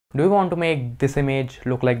Do you want to make this image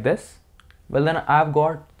look like this? Well, then I've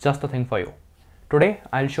got just the thing for you. Today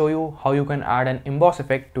I'll show you how you can add an emboss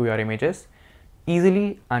effect to your images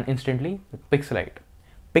easily and instantly with Pixelied.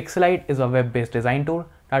 Pixelied is a web-based design tool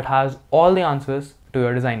that has all the answers to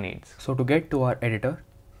your design needs. So to get to our editor,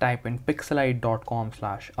 type in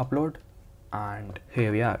pixelied.com/upload and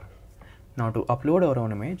here we are. Now to upload our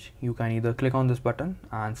own image, you can either click on this button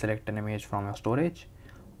and select an image from your storage,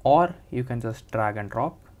 or you can just drag and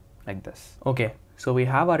drop like this. Okay, so we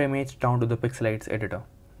have our image down to the Pixelied's editor.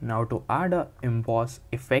 Now to add a emboss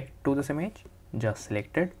effect to this image, just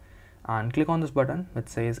select it and click on this button which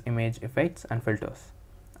says image effects and filters.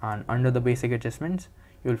 And under the basic adjustments,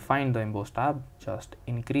 you'll find the emboss tab. Just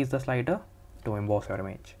increase the slider to emboss your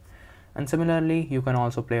image. And similarly, you can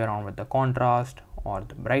also play around with the contrast or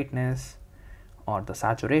the brightness or the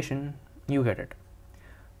saturation, you get it.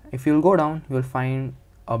 If you'll go down, you'll find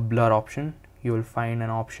a blur option. You'll find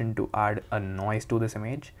an option to add a noise to this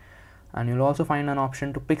image, and you'll also find an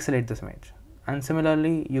option to pixelate this image. And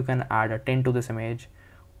similarly, you can add a tint to this image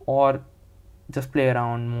or just play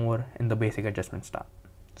around more in the basic adjustments tab.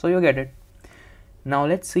 So you get it. Now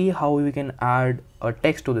let's see how we can add a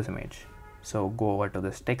text to this image. So go over to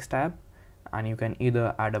this text tab and you can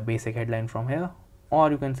either add a basic headline from here,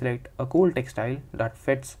 or you can select a cool text style that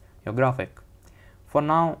fits your graphic. For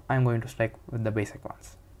now, I'm going to stick with the basic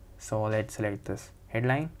ones. So let's select this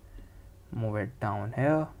headline, move it down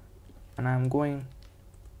here, and I'm going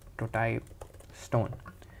to type stone.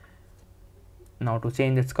 Now to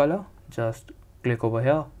change its color, just click over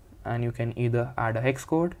here and you can either add a hex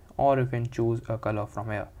code or you can choose a color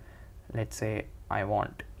from here. Let's say I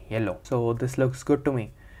want yellow. So this looks good to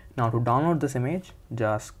me. Now to download this image,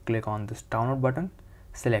 just click on this download button,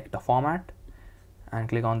 select the format and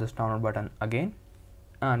click on this download button again,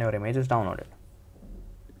 and your image is downloaded.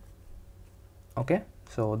 Okay,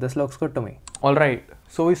 so this looks good to me. Alright,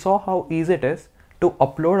 so we saw how easy it is to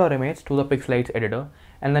upload our image to the Pixelied editor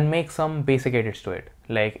and then make some basic edits to it,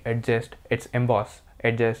 like adjust its emboss,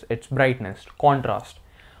 adjust its brightness, contrast,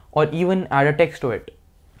 or even add a text to it.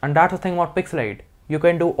 And that's the thing about Pixelied. You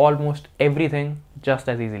can do almost everything just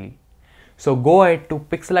as easily. So go ahead to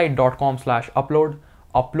pixelied.com/upload,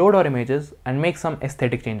 upload our images and make some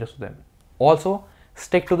aesthetic changes to them. Also,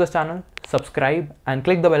 stick to this channel, subscribe and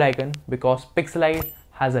click the bell icon because Pixelied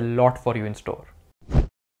has a lot for you in store.